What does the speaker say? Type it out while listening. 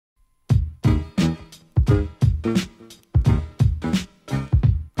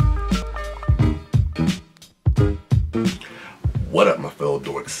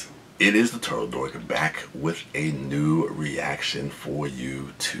It is the Turtle Dork back with a new reaction for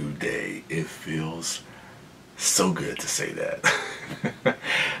you today. It feels so good to say that.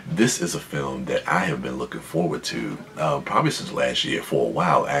 This is a film that I have been looking forward to probably since last year, for a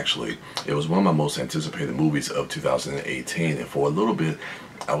while actually. It was one of my most anticipated movies of 2018, and for a little bit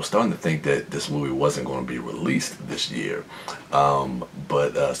I was starting to think that this movie wasn't going to be released this year.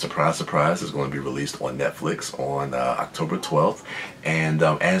 But surprise, surprise, it's going to be released on Netflix on October 12th. And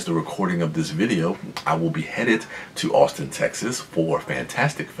as the recording of this video, I will be headed to Austin, Texas for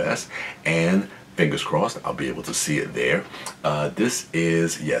Fantastic Fest, and fingers crossed I'll be able to see it there. This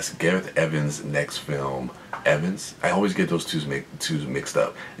is, yes, Gareth Evans' next film. Evans? I always get those two mixed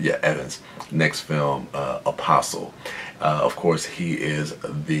up. Yeah, Evans' next film, Apostle. Of course, he is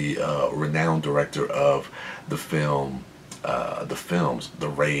the renowned director of the films The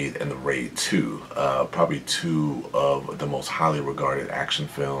Raid and The Raid 2. Probably two of the most highly regarded action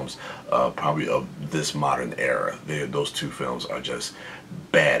films probably of this modern era. Those two films are just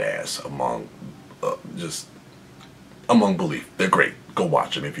badass among belief. They're great. Go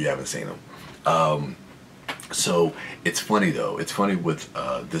watch them if you haven't seen them. So it's funny though. It's funny with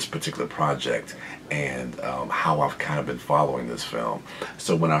this particular project and how I've kind of been following this film.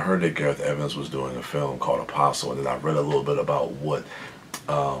 So when I heard that Gareth Evans was doing a film called Apostle, and then I read a little bit about what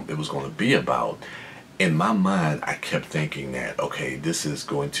it was going to be about, in my mind I kept thinking that, okay, this is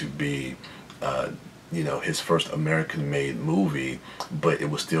going to be you know, his first American-made movie, but it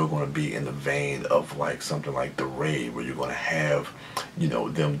was still going to be in the vein of like something like The Raid, where you're going to have, you know,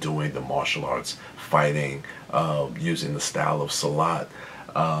 them doing the martial arts fighting using the style of Salat.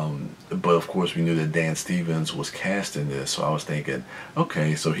 But of course we knew that Dan Stevens was cast in this, so I was thinking,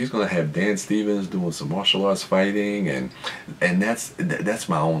 okay, so he's going to have Dan Stevens doing some martial arts fighting, and that's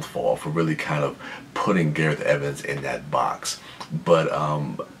my own fault for really kind of putting Gareth Evans in that box. But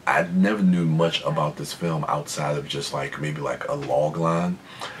I never knew much about this film outside of just like maybe like a log line.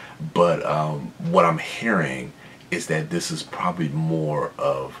 But what I'm hearing is that this is probably more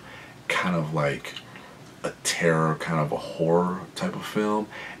of kind of like a terror, kind of a horror type of film.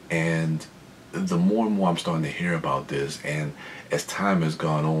 And the more and more I'm starting to hear about this, and as time has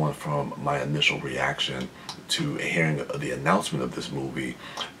gone on from my initial reaction to hearing the announcement of this movie,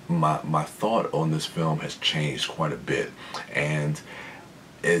 my thought on this film has changed quite a bit. And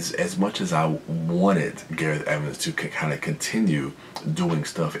as much as I wanted Gareth Evans to kind of continue doing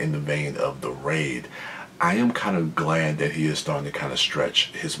stuff in the vein of The Raid, I am kind of glad that he is starting to kind of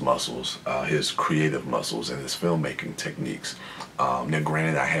stretch his muscles, his creative muscles, and his filmmaking techniques. Now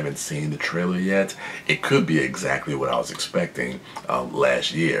granted, I haven't seen the trailer yet. It could be exactly what I was expecting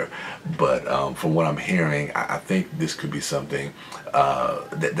last year, but from what I'm hearing, I think this could be something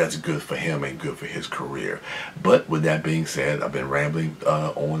that's good for him and good for his career. But with that being said, I've been rambling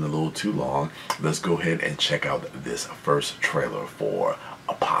on a little too long. Let's go ahead and check out this first trailer for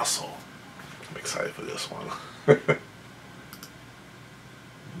Apostle. I'm excited for this one.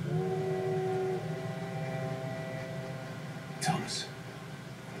 Thomas,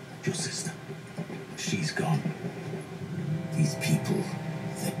 your sister, she's gone. These people,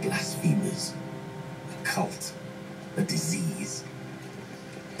 they're blasphemers, a cult, a disease.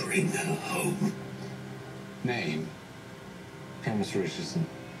 Bring her home. Name? Thomas Richardson.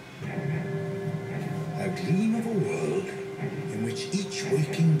 I dream of a world in which each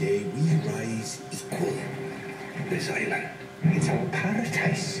waking day we rise equal. This island, it's our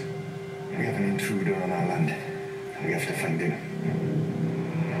paradise. We have an intruder on our land. We have to find him.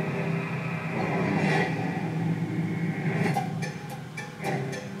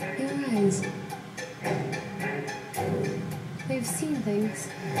 Your eyes. They've seen things.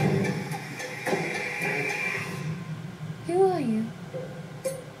 Who are you?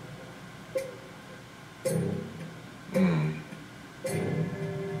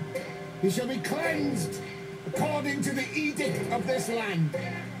 You shall be cleansed according to the edict of this land.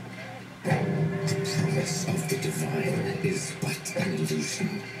 The promise of the divine is but an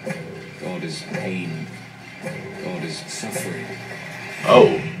illusion. God is pain. God is suffering.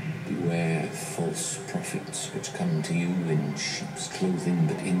 Oh. Beware false prophets which come to you in sheep's clothing,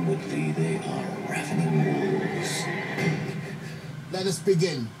 but inwardly they are ravening wolves. Let us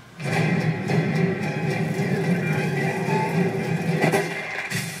begin.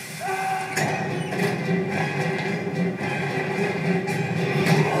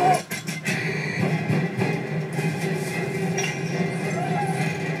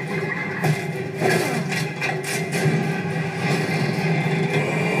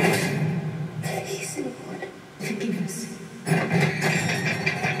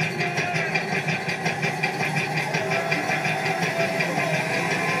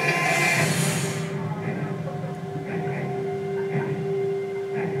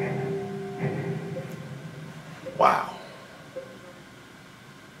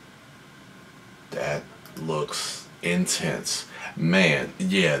 intense. Man,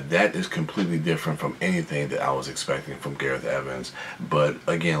 yeah, that is completely different from anything that I was expecting from Gareth Evans. But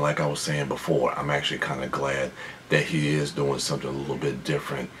again, like I was saying before, I'm actually kind of glad that he is doing something a little bit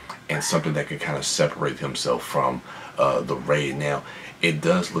different and something that can kind of separate himself from the Raid. Now, it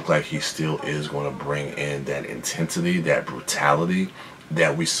does look like he still is going to bring in that intensity, that brutality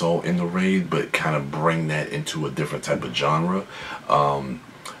that we saw in the Raid, but kind of bring that into a different type of genre.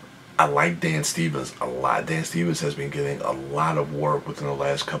 I like Dan Stevens a lot. Dan Stevens has been getting a lot of work within the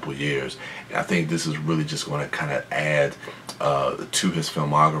last couple of years. And I think this is really just going to kind of add to his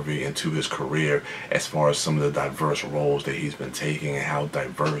filmography and to his career as far as some of the diverse roles that he's been taking and how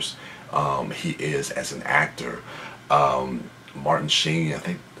diverse he is as an actor. Martin Sheen, I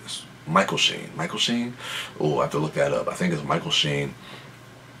think it's Michael Sheen. Michael Sheen? Oh, I have to look that up. I think it's Michael Sheen.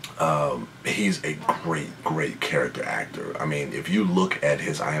 He's a great character actor. I mean, if you look at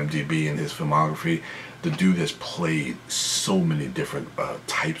his IMDb and his filmography, the dude has played so many different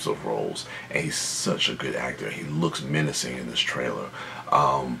types of roles, and he's such a good actor. He looks menacing in this trailer.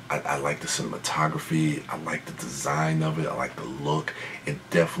 I like the cinematography. I like the design of it. I like the look. It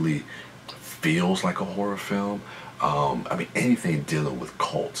definitely feels like a horror film. I mean, anything dealing with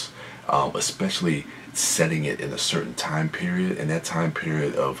cults, especially setting it in a certain time period, and that time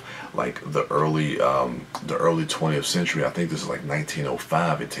period of like the early 20th century. I think this is like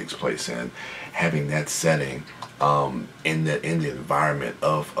 1905 it takes place in. Having that setting in the environment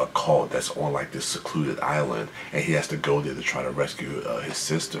of a cult that's on like this secluded island, and he has to go there to try to rescue his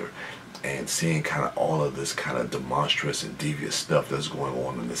sister, and seeing kind of all of this kind of demonstrous and devious stuff that's going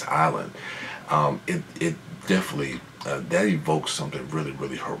on this island, it definitely that evokes something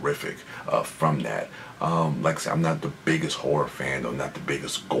really horrific from that. Like I said, I'm not the biggest horror fan, or not the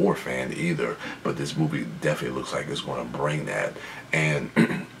biggest gore fan either, but this movie definitely looks like it's going to bring that. And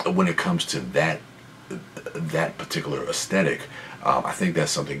when it comes to that particular aesthetic, I think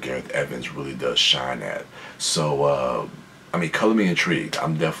that's something Gareth Evans really does shine at. So I mean, color me intrigued.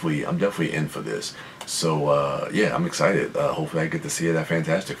 I'm definitely in for this. So yeah, I'm excited. Hopefully I get to see it at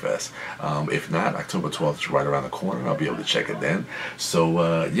Fantastic Fest. If not, October 12th is right around the corner. I'll be able to check it then.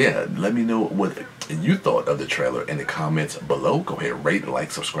 So yeah, let me know what you thought of the trailer in the comments below. Go ahead, rate,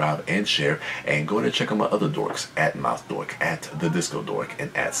 like, subscribe, and share. And go ahead and check out my other dorks, at MouthDork, at TheDiscoDork,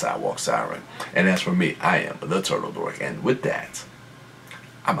 and at Sidewalk Siren. And as for me, I am the Turtle Dork. And with that,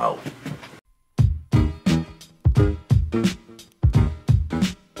 I'm out.